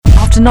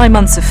After 9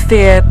 months of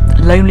fear,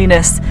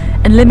 loneliness,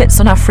 and limits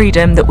on our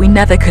freedom that we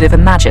never could have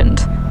imagined,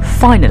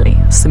 finally,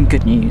 some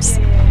good news.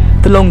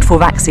 The longed-for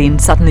vaccine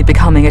suddenly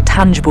becoming a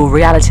tangible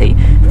reality.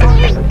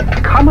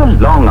 Come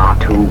along,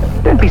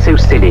 R2. Don't be so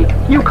silly.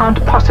 You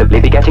can't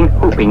possibly be getting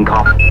whooping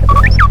cough.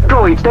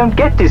 Droids don't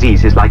get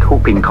diseases like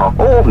whooping cough,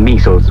 or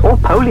measles, or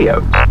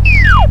polio.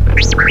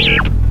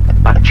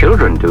 But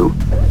children do.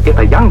 If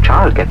a young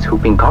child gets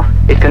whooping cough,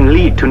 it can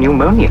lead to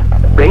pneumonia,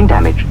 brain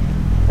damage,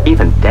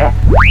 even death.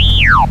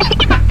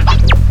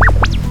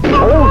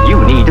 All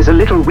you need is a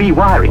little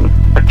rewiring,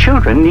 but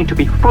children need to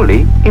be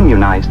fully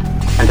immunized.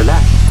 And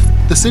alas,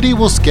 the city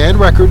will scan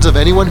records of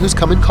anyone who's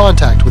come in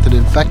contact with an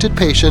infected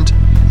patient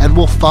and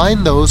will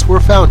fine those who are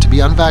found to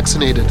be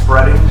unvaccinated.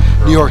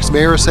 New York's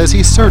mayor says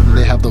he's certain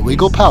they have the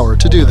legal power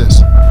to do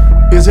this.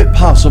 Is it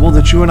possible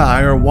that you and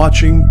I are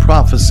watching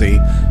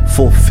prophecy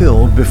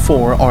fulfilled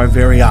before our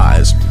very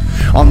eyes?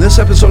 On this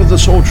episode of The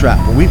Soul Trap,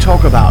 we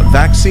talk about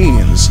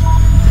vaccines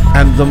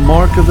and the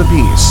mark of the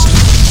beast.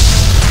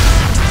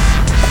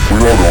 We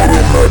all go a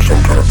little mad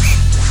sometimes.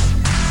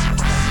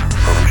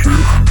 Haven't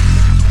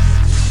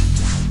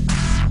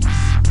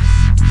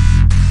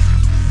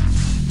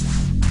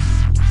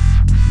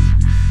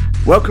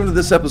you? Welcome to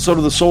this episode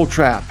of The Soul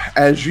Trap.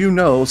 As you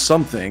know,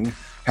 something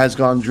has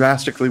gone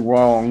drastically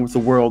wrong with the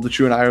world that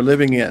you and I are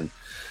living in.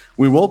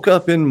 We woke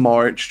up in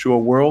March to a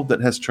world that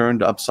has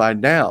turned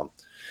upside down.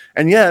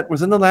 And yet,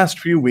 within the last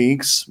few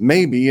weeks,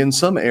 maybe in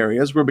some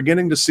areas, we're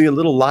beginning to see a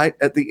little light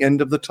at the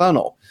end of the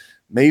tunnel.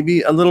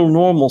 Maybe a little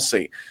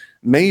normalcy.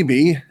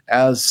 Maybe,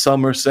 as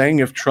some are saying,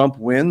 if Trump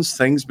wins,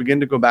 things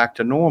begin to go back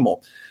to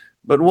normal.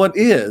 But what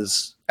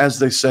is, as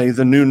they say,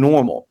 the new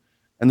normal?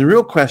 And the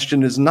real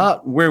question is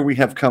not where we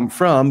have come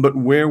from, but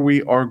where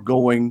we are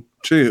going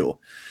to.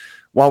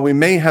 While we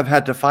may have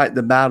had to fight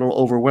the battle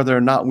over whether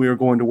or not we are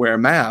going to wear a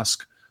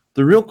mask,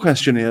 the real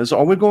question is,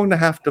 are we going to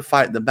have to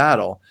fight the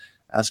battle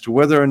as to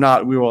whether or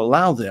not we will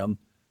allow them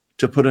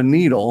to put a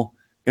needle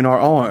in our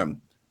arm,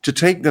 to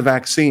take the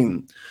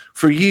vaccine?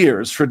 For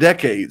years, for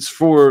decades,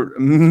 for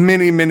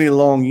many, many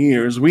long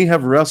years, we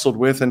have wrestled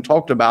with and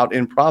talked about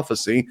in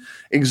prophecy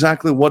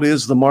exactly what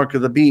is the mark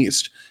of the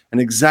beast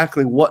and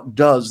exactly what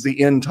does the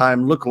end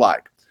time look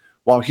like.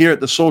 While here at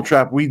the Soul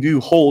Trap, we do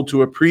hold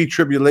to a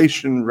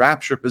pre-tribulation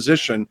rapture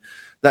position,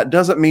 that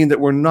doesn't mean that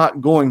we're not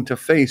going to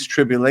face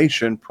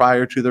tribulation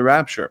prior to the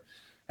rapture.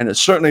 And it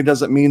certainly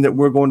doesn't mean that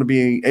we're going to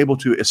be able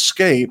to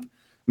escape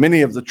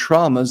many of the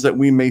traumas that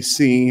we may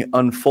see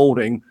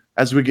unfolding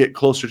as we get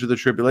closer to the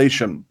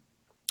tribulation.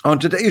 On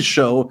today's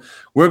show,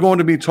 we're going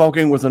to be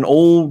talking with an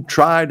old,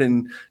 tried,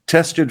 and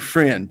tested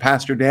friend,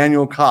 Pastor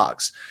Daniel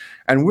Cox.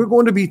 And we're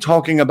going to be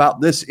talking about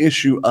this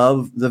issue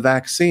of the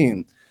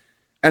vaccine.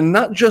 And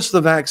not just the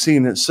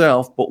vaccine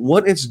itself, but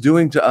what it's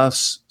doing to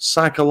us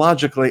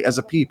psychologically as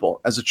a people,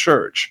 as a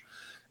church.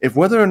 If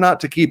whether or not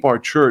to keep our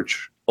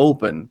church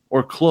open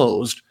or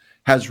closed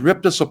has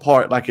ripped us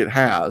apart like it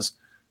has,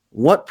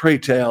 what, pray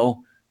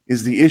tell,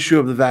 is the issue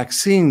of the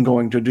vaccine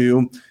going to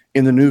do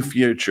in the new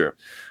future?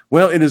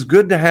 Well, it is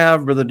good to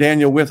have Brother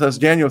Daniel with us.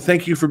 Daniel,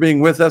 thank you for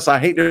being with us. I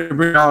hate to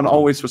bring on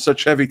always for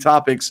such heavy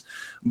topics,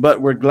 but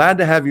we're glad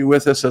to have you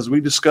with us as we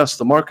discuss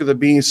the mark of the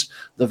beast,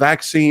 the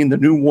vaccine, the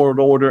new world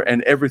order,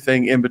 and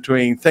everything in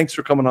between. Thanks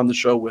for coming on the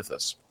show with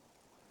us.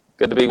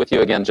 Good to be with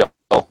you again,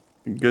 Joel.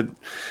 Good.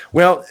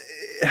 Well,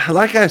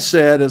 like I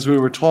said, as we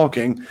were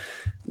talking,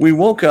 we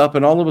woke up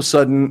and all of a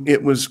sudden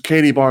it was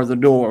Katie bar the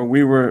door.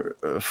 We were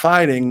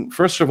fighting.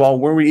 First of all,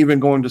 were we even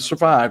going to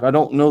survive? I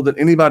don't know that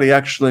anybody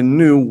actually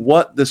knew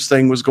what this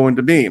thing was going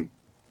to be.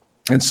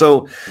 And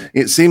so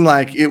it seemed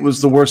like it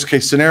was the worst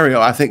case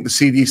scenario. I think the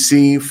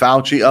CDC,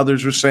 Fauci,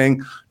 others were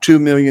saying 2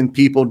 million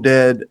people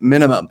dead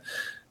minimum.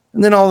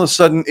 And then all of a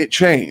sudden it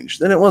changed.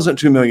 Then it wasn't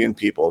 2 million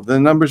people. The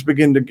numbers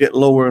begin to get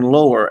lower and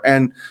lower.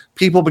 And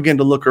people begin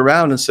to look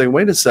around and say,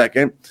 wait a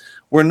second.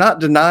 We're not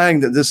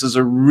denying that this is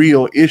a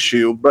real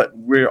issue, but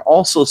we're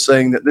also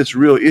saying that this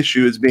real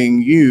issue is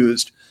being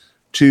used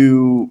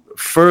to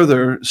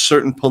further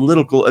certain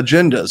political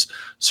agendas,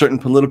 certain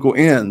political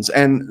ends.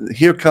 And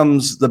here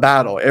comes the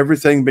battle.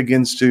 Everything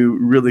begins to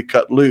really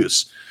cut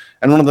loose.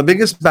 And one of the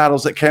biggest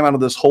battles that came out of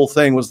this whole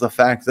thing was the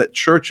fact that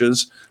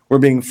churches were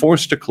being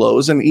forced to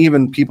close, and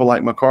even people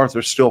like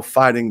MacArthur still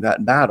fighting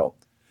that battle.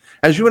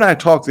 As you and I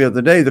talked the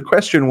other day, the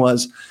question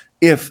was,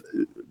 if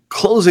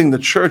closing the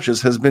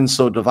churches has been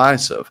so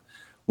divisive,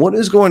 what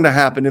is going to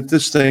happen if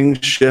this thing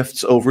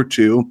shifts over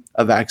to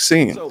a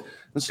vaccine?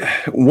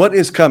 What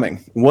is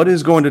coming? What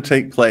is going to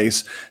take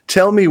place?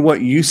 Tell me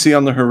what you see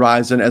on the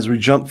horizon as we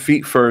jump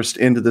feet first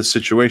into this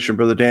situation,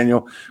 Brother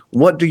Daniel.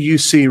 What do you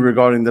see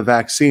regarding the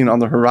vaccine on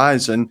the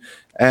horizon,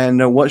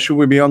 and what should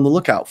we be on the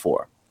lookout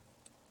for?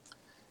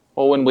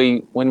 Well, when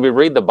we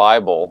read the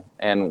Bible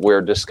and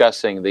we're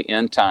discussing the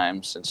end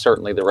times and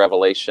certainly the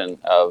revelation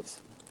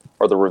of,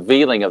 or the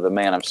revealing of the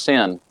man of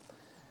sin,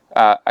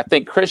 I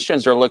think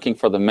Christians are looking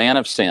for the man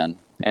of sin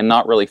and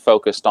not really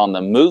focused on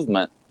the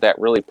movement that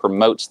really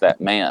promotes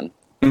that man.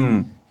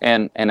 Mm.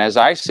 And as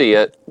I see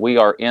it, we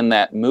are in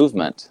that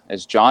movement.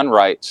 As John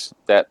writes,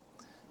 that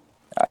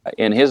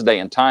In his day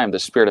and time, the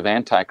spirit of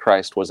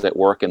Antichrist was at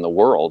work in the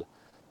world.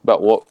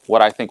 But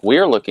what I think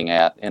we're looking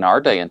at in our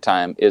day and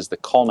time is the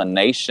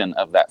culmination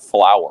of that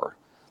flower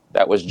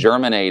that was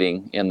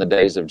germinating in the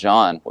days of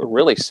John. We're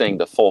really seeing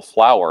the full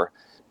flower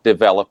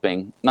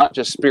developing, not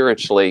just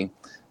spiritually,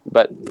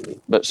 but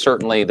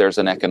certainly there's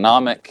an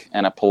economic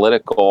and a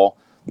political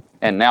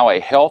and now a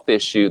health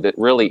issue that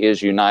really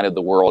is united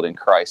the world in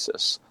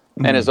crisis.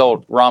 And as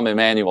old Rahm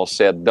Emanuel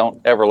said,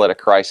 don't ever let a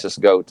crisis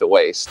go to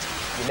waste.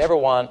 You never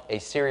want a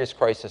serious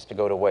crisis to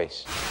go to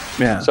waste.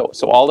 Yeah. So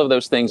all of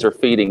those things are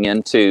feeding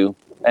into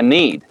a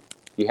need.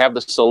 You have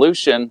the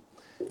solution,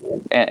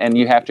 and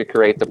you have to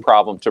create the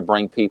problem to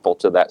bring people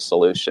to that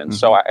solution.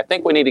 So I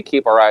think we need to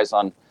keep our eyes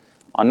on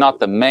not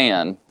the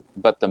man,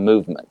 but the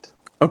movement.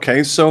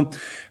 Okay, so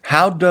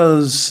how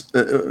does,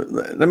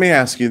 let me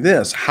ask you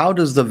this, how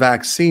does the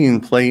vaccine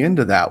play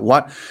into that?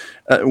 What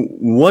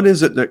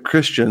is it that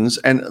Christians,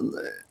 and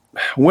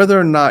whether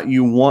or not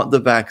you want the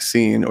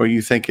vaccine or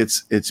you think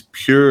it's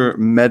pure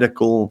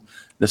medical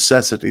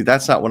necessity,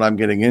 that's not what I'm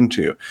getting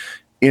into.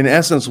 In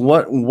essence,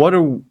 what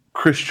are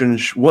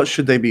Christians, what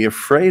should they be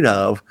afraid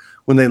of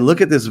when they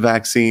look at this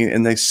vaccine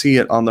and they see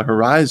it on the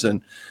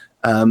horizon?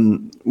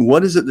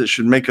 What is it that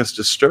should make us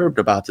disturbed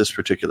about this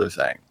particular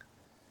thing?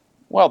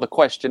 Well, the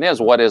question is,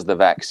 what is the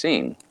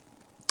vaccine?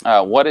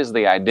 What is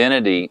the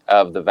identity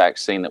of the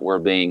vaccine that we're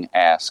being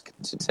asked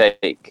to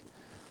take?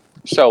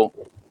 So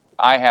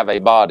I have a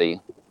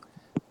body.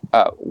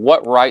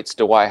 What rights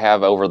do I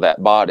have over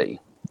that body?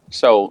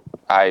 So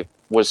I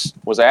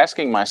was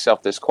asking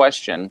myself this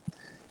question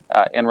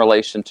in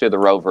relation to the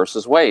Roe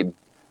versus Wade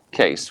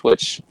case,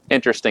 which,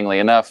 interestingly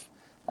enough,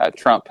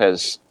 Trump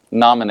has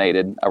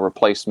nominated a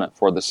replacement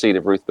for the seat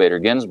of Ruth Bader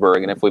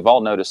Ginsburg. And if we've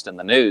all noticed in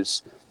the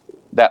news,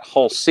 that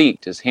whole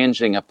seat is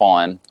hinging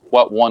upon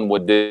what one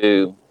would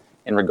do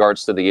in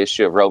regards to the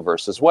issue of Roe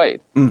versus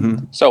Wade.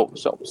 Mm-hmm.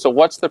 So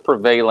what's the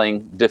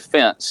prevailing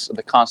defense,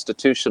 the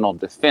constitutional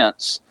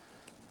defense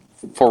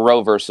for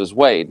Roe versus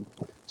Wade?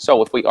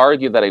 So if we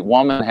argue that a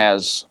woman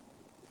has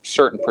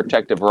certain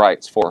protective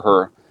rights for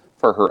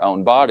her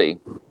own body,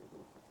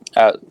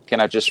 can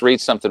I just read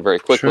something very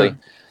quickly?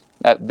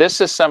 Sure. This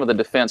is some of the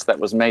defense that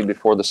was made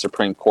before the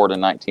Supreme Court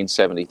in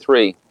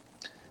 1973.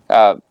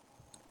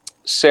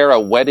 Sarah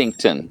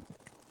Weddington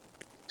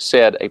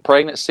said, a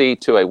pregnancy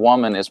to a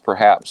woman is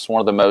perhaps one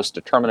of the most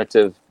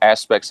determinative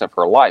aspects of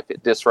her life.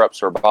 It disrupts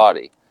her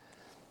body.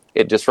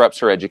 It disrupts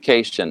her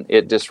education.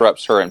 It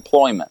disrupts her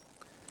employment.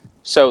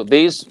 So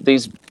these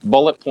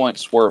bullet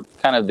points were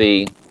kind of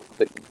the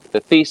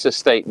thesis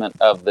statement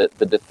of the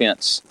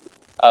defense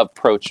of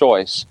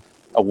pro-choice.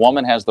 A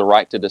woman has the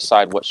right to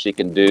decide what she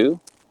can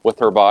do with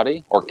her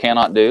body or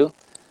cannot do.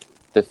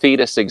 The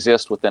fetus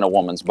exists within a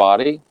woman's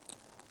body.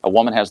 A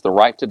woman has the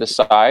right to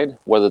decide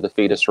whether the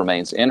fetus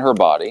remains in her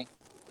body.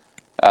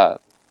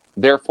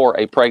 Therefore,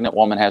 a pregnant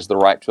woman has the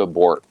right to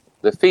abort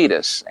the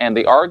fetus. And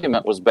the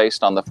argument was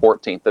based on the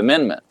 14th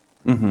Amendment,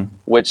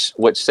 which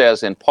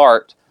says in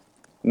part,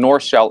 nor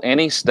shall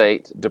any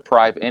state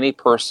deprive any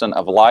person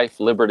of life,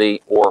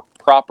 liberty, or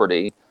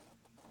property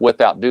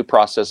without due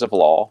process of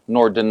law,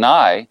 nor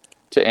deny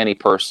to any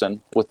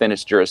person within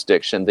its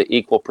jurisdiction the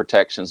equal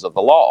protections of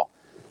the law.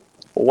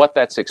 What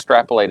that's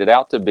extrapolated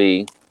out to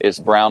be is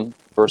Brown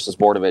versus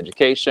Board of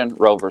Education,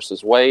 Roe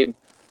versus Wade,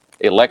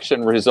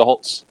 election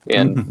results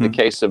in the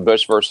case of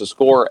Bush versus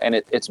Gore, and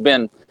it's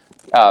been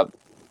an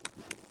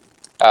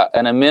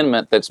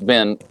amendment that's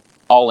been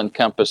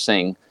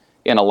all-encompassing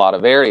in a lot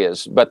of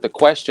areas. But the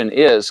question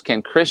is,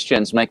 can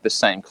Christians make the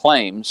same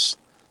claims?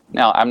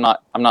 Now, I'm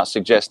not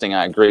suggesting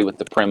I agree with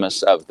the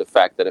premise of the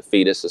fact that a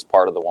fetus is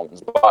part of the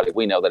woman's body.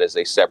 We know that is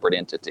a separate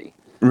entity.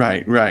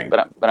 Right.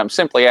 But I'm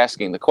simply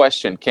asking the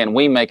question, can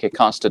we make a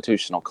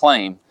constitutional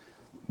claim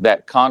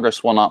that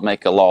Congress will not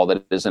make a law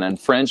that is an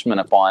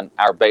infringement upon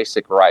our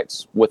basic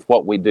rights with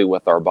what we do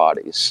with our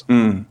bodies?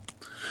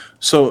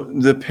 So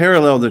the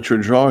parallel that you're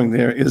drawing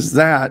there is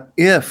that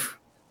if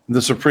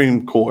the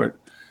Supreme Court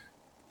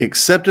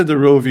accepted the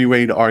Roe v.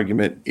 Wade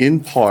argument in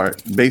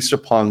part based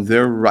upon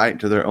their right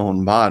to their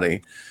own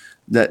body,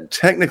 that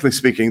technically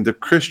speaking, the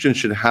Christian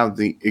should have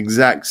the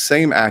exact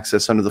same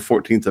access under the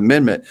 14th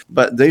Amendment,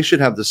 but they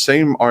should have the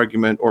same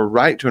argument or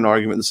right to an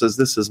argument that says,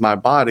 this is my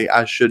body,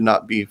 I should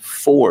not be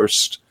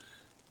forced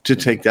to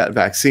take that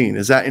vaccine.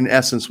 Is that in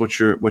essence what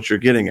you're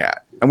getting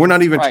at? And we're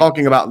not even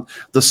talking about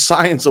the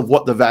science of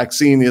what the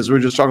vaccine is. We're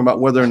just talking about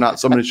whether or not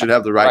somebody should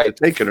have the right to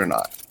take it or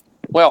not.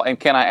 Well, and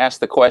can I ask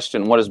the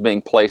question, what is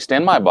being placed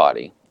in my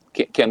body?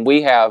 Can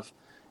we have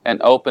an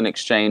open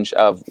exchange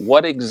of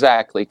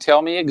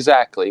tell me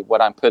exactly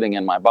what I'm putting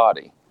in my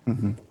body?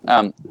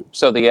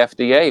 So the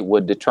FDA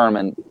would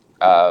determine,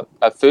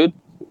 a food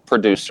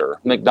producer,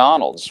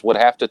 McDonald's, would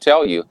have to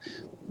tell you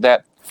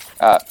that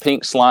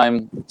pink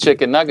slime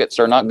chicken nuggets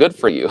are not good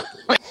for you.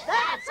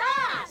 That's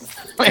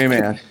us! Hey,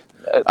 man,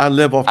 I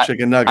live off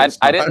chicken nuggets.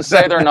 I didn't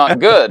say they're not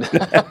good.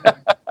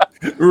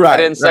 I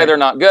didn't say they're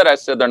not good. I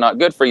said they're not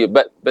good for you.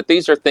 But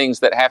these are things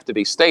that have to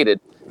be stated.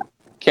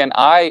 Can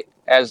I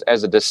as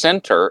a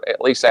dissenter,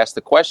 at least ask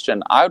the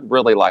question, I'd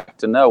really like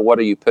to know, what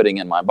are you putting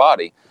in my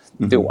body?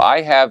 Mm-hmm. Do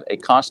I have a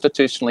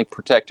constitutionally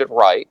protected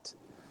right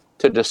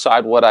to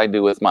decide what I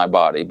do with my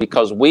body?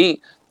 Because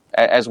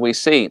as we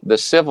see, the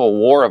civil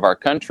war of our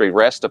country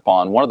rests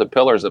upon, one of the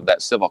pillars of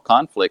that civil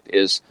conflict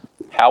is,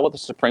 how will the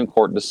Supreme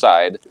Court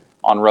decide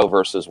on Roe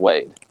versus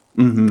Wade?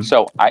 Mm-hmm.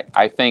 So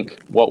I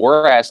think what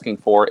we're asking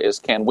for is,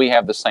 can we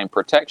have the same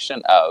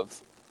protection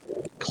of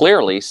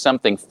clearly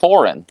something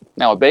foreign?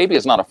 Now, a baby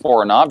is not a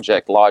foreign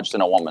object lodged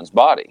in a woman's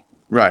body.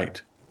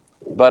 Right.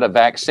 But a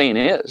vaccine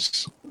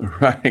is.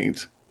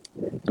 Right.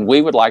 And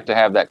we would like to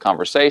have that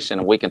conversation,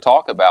 and we can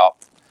talk about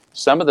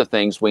some of the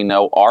things we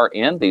know are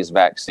in these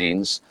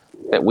vaccines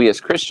that we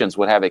as Christians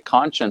would have a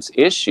conscience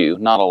issue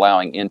not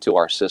allowing into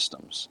our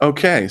systems.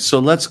 Okay, so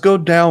let's go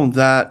down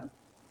that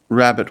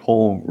rabbit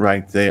hole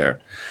right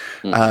there.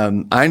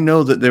 Mm-hmm. I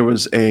know that there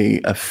was a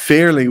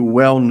fairly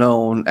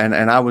well-known and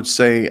I would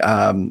say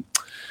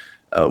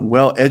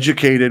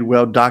well-educated,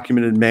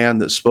 well-documented man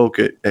that spoke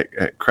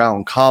at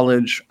Crown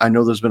College. I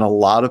know there's been a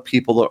lot of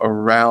people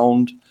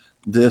around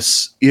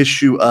this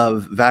issue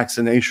of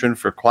vaccination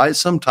for quite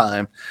some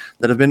time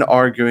that have been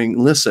arguing,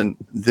 listen,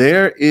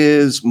 there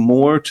is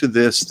more to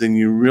this than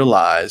you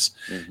realize,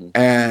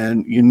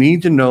 and you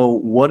need to know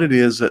what it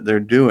is that they're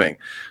doing.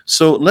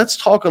 So let's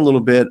talk a little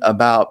bit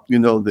about, the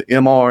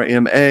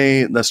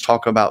mRNA. Let's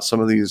talk about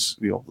some of these,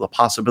 the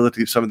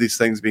possibility of some of these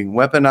things being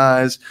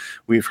weaponized.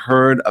 We've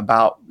heard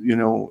about,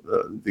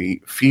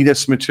 the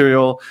fetus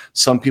material.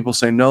 Some people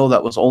say, no,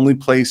 that was only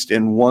placed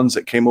in ones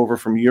that came over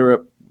from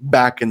Europe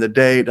back in the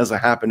day. It doesn't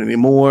happen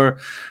anymore.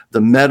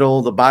 The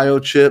metal, the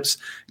biochips.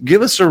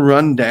 Give us a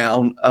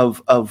rundown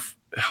of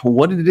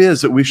what it is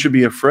that we should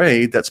be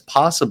afraid that's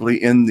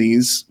possibly in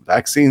these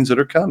vaccines that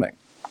are coming.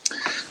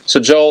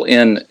 So, Joel,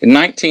 in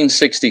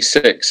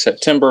 1966,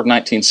 September of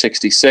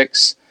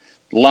 1966,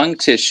 lung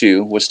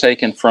tissue was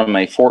taken from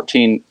a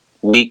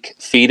 14-week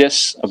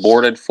fetus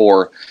aborted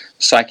for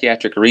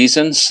psychiatric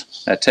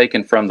reasons,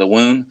 taken from the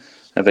womb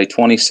of a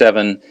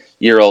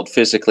 27-year-old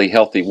physically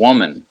healthy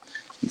woman.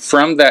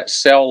 From that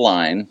cell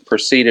line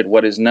proceeded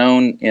what is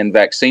known in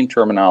vaccine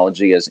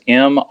terminology as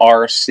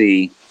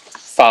MRC5.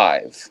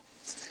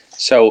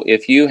 So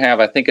if you have,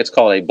 I think it's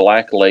called a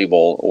black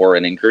label or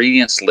an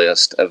ingredients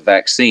list of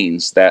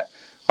vaccines that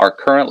are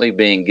currently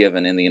being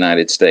given in the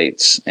United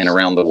States and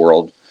around the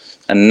world,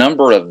 a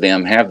number of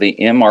them have the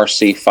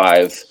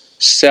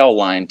MRC5 cell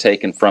line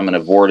taken from an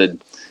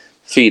aborted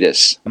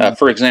fetus.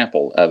 For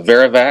example,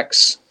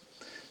 Varivax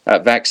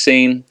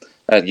vaccine,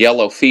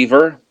 yellow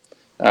fever,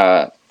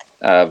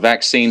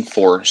 vaccine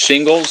for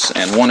shingles,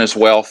 and one as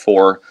well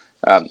for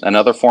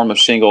another form of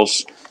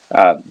shingles.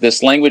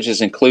 This language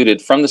is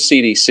included from the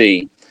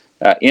CDC,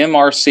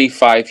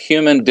 MRC5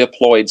 human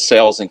diploid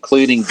cells,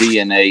 including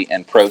DNA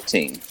and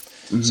protein.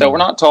 Mm-hmm. So we're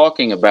not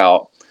talking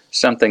about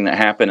something that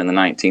happened in the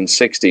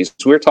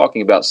 1960s. We're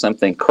talking about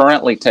something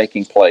currently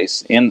taking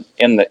place in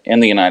the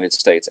United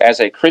States. As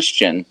a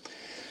Christian,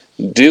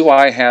 do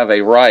I have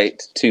a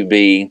right to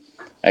be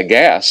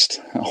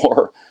aghast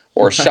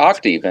or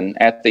shocked even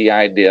at the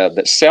idea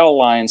that cell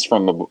lines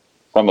from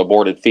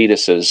aborted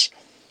fetuses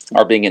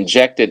are being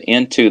injected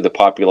into the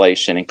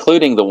population,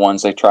 including the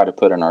ones they try to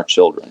put in our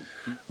children?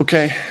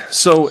 Okay,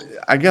 so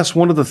I guess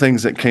one of the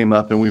things that came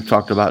up and we've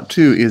talked about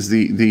too is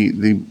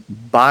the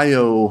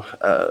bio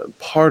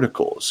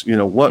particles.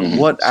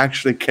 What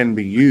actually can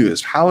be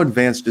used? How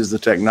advanced is the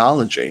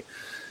technology?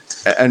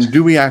 And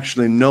do we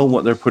actually know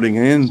what they're putting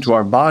into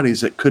our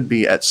bodies that could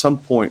be at some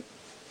point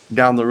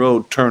down the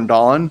road turned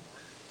on,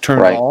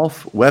 turned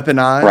off,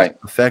 weaponized,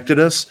 affected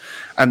us?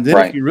 And then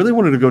if you really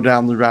wanted to go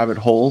down the rabbit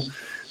hole,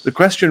 the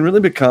question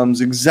really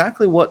becomes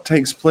exactly what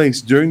takes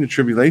place during the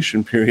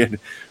tribulation period.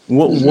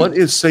 What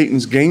is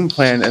Satan's game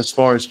plan as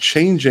far as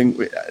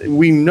changing?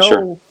 We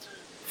know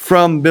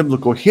from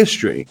biblical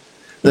history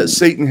that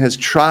Satan has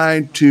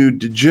tried to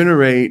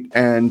degenerate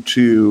and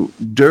to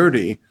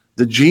dirty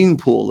the gene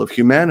pool of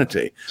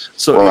humanity.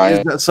 So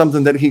is that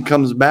something that he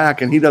comes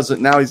back and he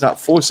doesn't, now he's not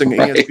forcing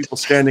it. He has people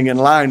standing in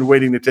line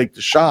waiting to take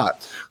the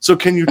shot. So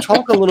can you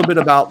talk a little bit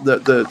about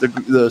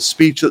the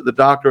speech that the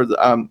doctor,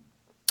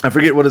 I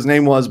forget what his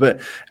name was, but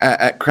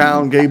at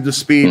Crown gave the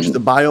speech, the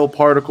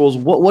bioparticles.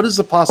 What is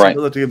the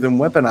possibility of them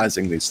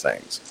weaponizing these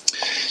things?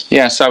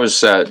 Yes, I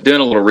was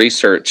doing a little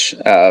research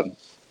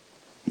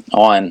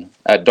on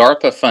a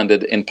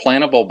DARPA-funded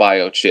implantable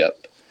biochip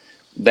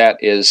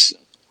that is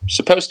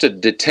supposed to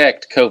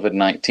detect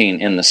COVID-19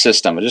 in the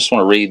system. I just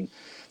want to read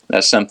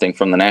something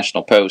from the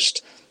National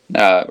Post.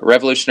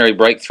 Revolutionary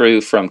breakthrough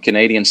from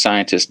Canadian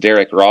scientist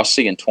Derek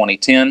Rossi in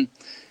 2010.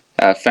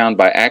 Found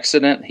by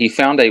accident. He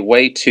found a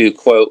way to,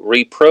 quote,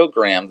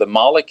 reprogram the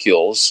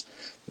molecules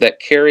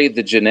that carry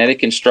the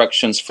genetic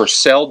instructions for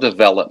cell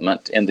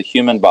development in the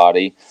human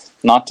body,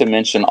 not to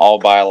mention all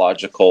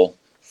biological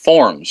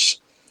forms.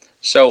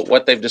 So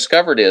what they've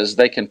discovered is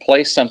they can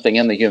place something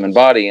in the human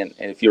body, and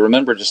if you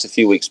remember just a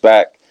few weeks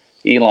back,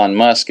 Elon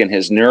Musk and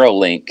his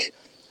Neuralink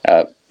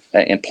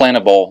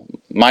implantable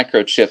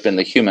microchip in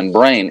the human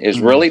brain is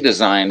really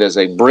designed as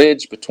a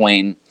bridge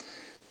between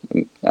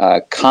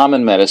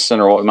common medicine,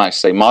 or what we might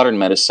say modern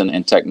medicine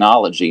and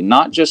technology,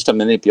 not just to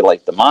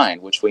manipulate the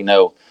mind, which we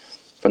know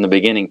from the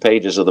beginning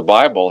pages of the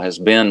Bible has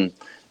been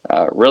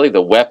really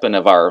the weapon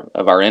of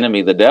our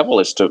enemy, the devil,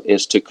 is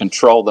to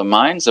control the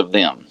minds of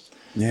them,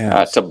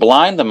 to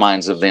blind the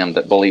minds of them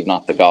that believe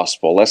not the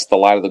gospel, lest the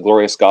light of the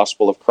glorious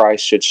gospel of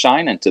Christ should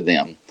shine into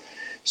them.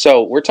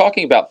 So we're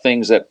talking about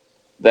things that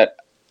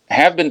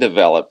have been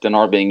developed and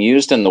are being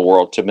used in the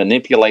world to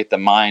manipulate the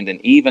mind,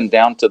 and even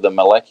down to the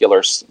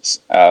molecular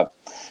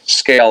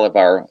scale of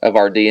our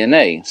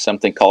DNA,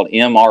 something called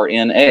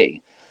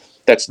mRNA.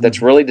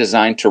 That's really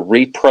designed to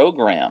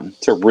reprogram,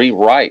 to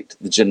rewrite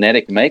the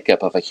genetic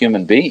makeup of a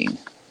human being.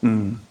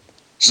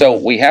 So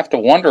we have to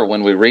wonder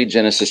when we read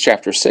Genesis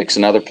chapter 6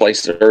 and other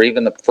places, or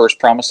even the first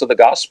promise of the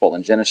gospel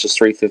in Genesis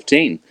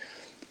 3:15,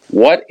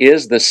 what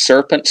is the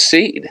serpent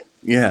seed?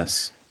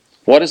 Yes.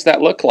 What does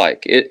that look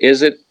like?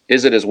 Is it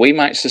as we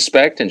might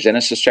suspect in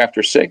Genesis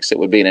chapter 6? It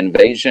would be an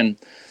invasion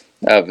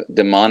of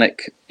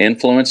demonic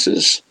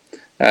influences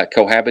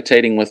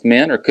cohabitating with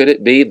men, or could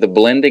it be the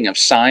blending of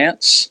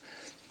science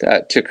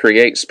to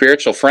create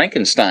spiritual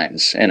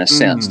Frankensteins, in a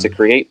sense, to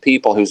create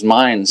people whose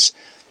minds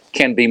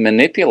can be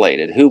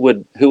manipulated, who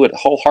would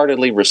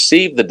wholeheartedly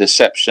receive the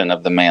deception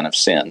of the man of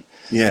sin?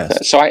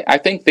 Yes. So I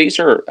think these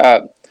are,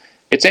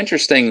 it's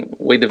interesting,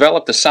 we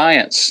developed the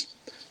science,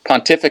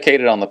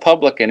 pontificated on the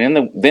public,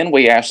 and then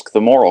we ask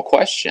the moral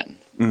question.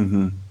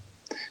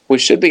 We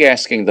should be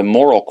asking the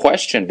moral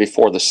question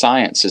before the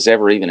science is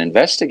ever even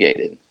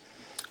investigated.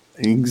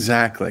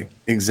 Exactly.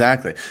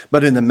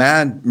 But in the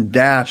mad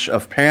dash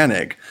of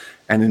panic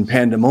and in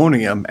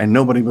pandemonium and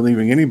nobody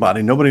believing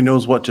anybody, nobody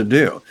knows what to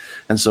do.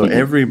 And so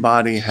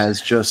everybody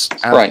has just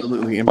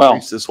absolutely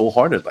embraced this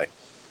wholeheartedly.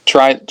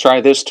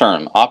 Try this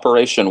term,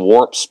 Operation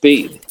Warp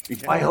Speed.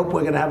 I hope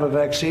we're going to have a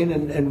vaccine,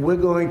 and we're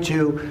going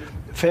to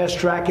fast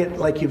track it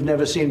like you've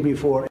never seen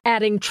before.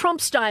 Adding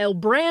Trump-style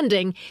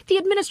branding, the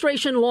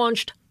administration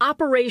launched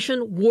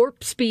Operation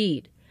Warp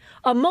Speed,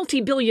 a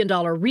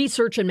multi-billion-dollar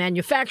research and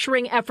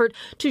manufacturing effort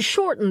to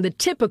shorten the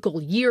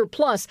typical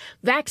year-plus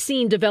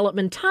vaccine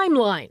development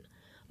timeline.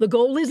 The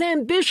goal is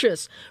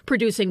ambitious,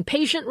 producing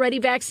patient-ready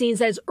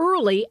vaccines as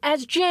early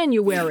as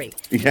January.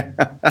 Yeah,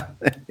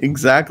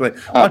 exactly.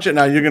 Watch it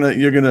now.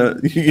 You're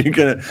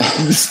gonna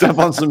step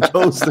on some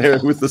toes there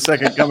with the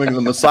second coming of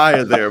the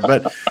Messiah there.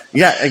 But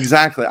yeah,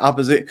 exactly.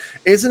 Opposite.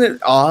 Isn't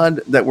it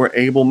odd that we're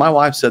able? My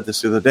wife said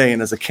this the other day,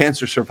 and as a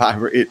cancer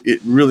survivor, it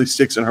really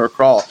sticks in her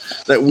craw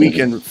that we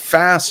can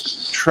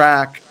fast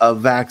track a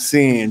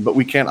vaccine, but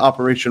we can't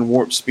Operation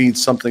Warp Speed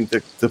something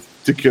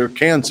to cure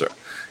cancer.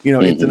 You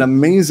know, it's an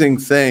amazing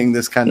thing,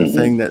 this kind of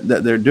thing that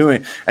they're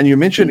doing. And you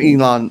mentioned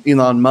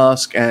Elon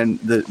Musk, and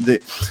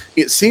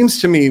it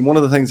seems to me one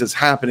of the things that's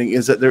happening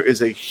is that there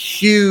is a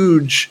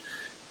huge,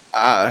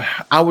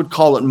 I would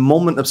call it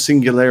moment of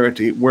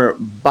singularity, where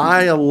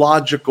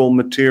biological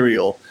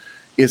material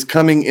is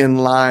coming in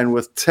line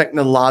with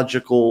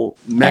technological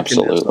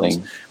mechanisms.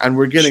 Absolutely. And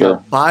we're getting a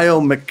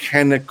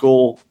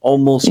biomechanical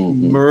almost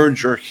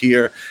merger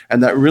here.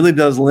 And that really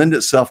does lend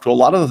itself to a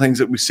lot of the things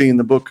that we see in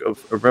the book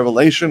of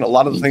Revelation, a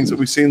lot of the things that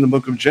we see in the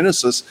book of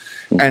Genesis.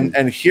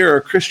 And here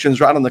are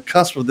Christians right on the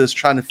cusp of this,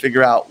 trying to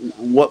figure out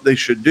what they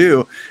should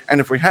do.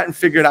 And if we hadn't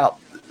figured out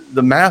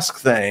the mask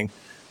thing,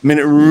 I mean,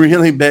 it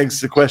really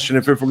begs the question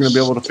if we're going to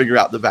be able to figure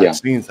out the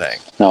vaccine thing.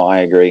 No, I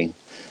agree.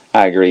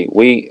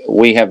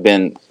 We have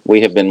been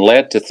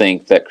led to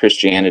think that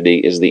Christianity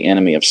is the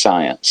enemy of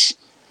science.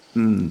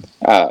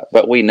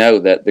 But we know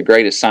that the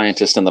greatest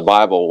scientist in the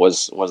Bible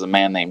was a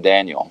man named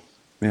Daniel.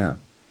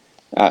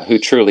 Who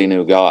truly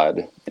knew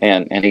God.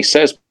 And he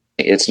says,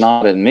 it's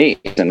not in me,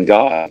 it's in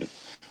God.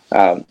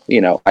 I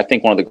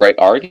think one of the great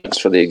arguments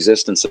for the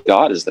existence of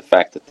God is the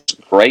fact that this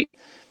great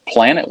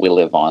planet we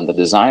live on, the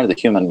design of the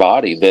human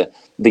body,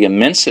 the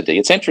immensity.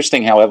 It's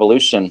interesting how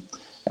evolution,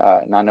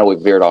 and I know we've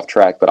veered off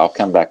track, but I'll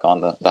come back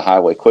on the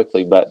highway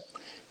quickly. But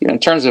in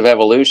terms of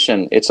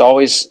evolution, it's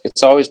always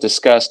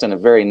discussed in a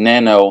very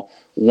nano,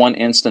 one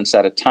instance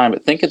at a time.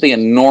 But think of the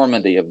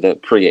enormity of the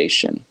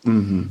creation.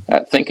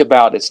 Think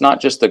about, it's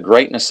not just the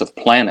greatness of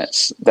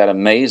planets that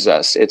amaze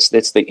us. It's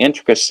the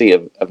intricacy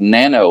of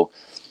nano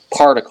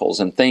particles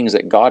and things,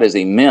 that God is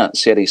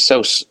immense, yet He's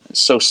so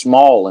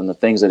small in the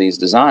things that He's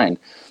designed.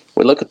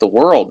 We look at the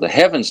world; the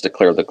heavens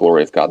declare the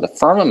glory of God. The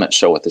firmament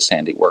showeth His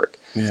handiwork.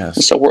 Yes.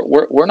 And so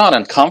we're not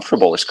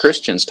uncomfortable as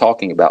Christians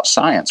talking about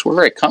science. We're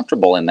very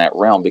comfortable in that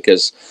realm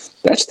because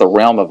that's the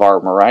realm of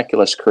our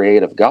miraculous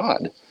creative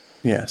God.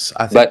 Yes,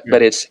 I think.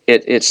 But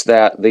it's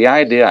that the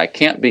idea, I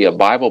can't be a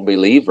Bible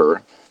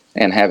believer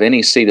and have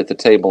any seat at the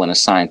table in a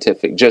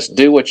scientific. Just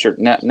do what you're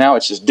now.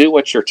 It's just do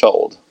what you're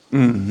told.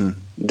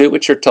 Do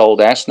what you're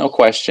told. Ask no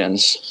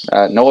questions.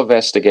 No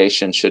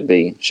investigation should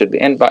be.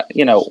 And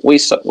we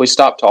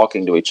stopped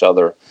talking to each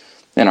other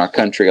in our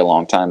country a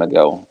long time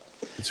ago.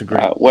 It's a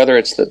great. Whether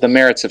it's the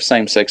merits of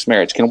same-sex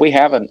marriage, can we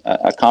have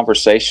a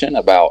conversation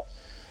about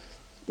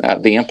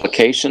the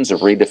implications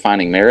of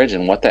redefining marriage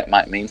and what that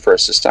might mean for a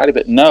society?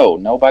 But no,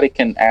 nobody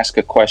can ask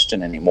a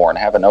question anymore and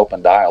have an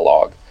open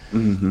dialogue.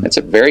 Mm-hmm. It's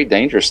a very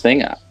dangerous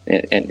thing.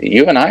 And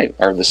you and I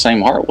are the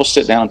same heart. We'll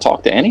sit down and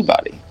talk to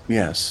anybody.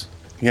 Yes.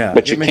 Yeah.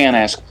 But you can't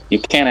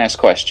ask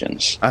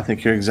questions. I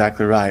think you're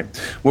exactly right.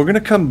 We're going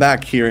to come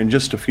back here in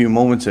just a few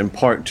moments in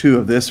part 2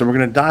 of this, and we're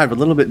going to dive a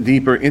little bit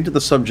deeper into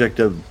the subject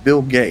of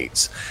Bill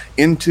Gates,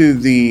 into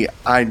the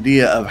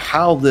idea of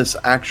how this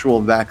actual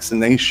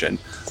vaccination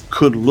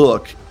could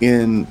look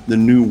in the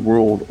New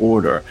World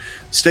Order.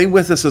 Stay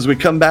with us as we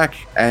come back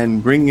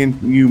and bring in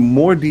you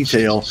more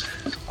detail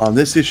on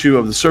this issue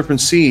of the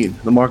serpent seed,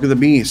 the mark of the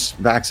beast,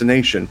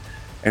 vaccination,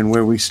 and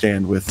where we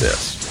stand with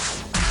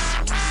this.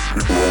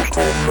 People always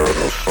call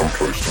Meta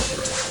someplace in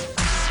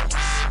there.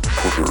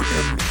 Put her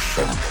in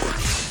someplace.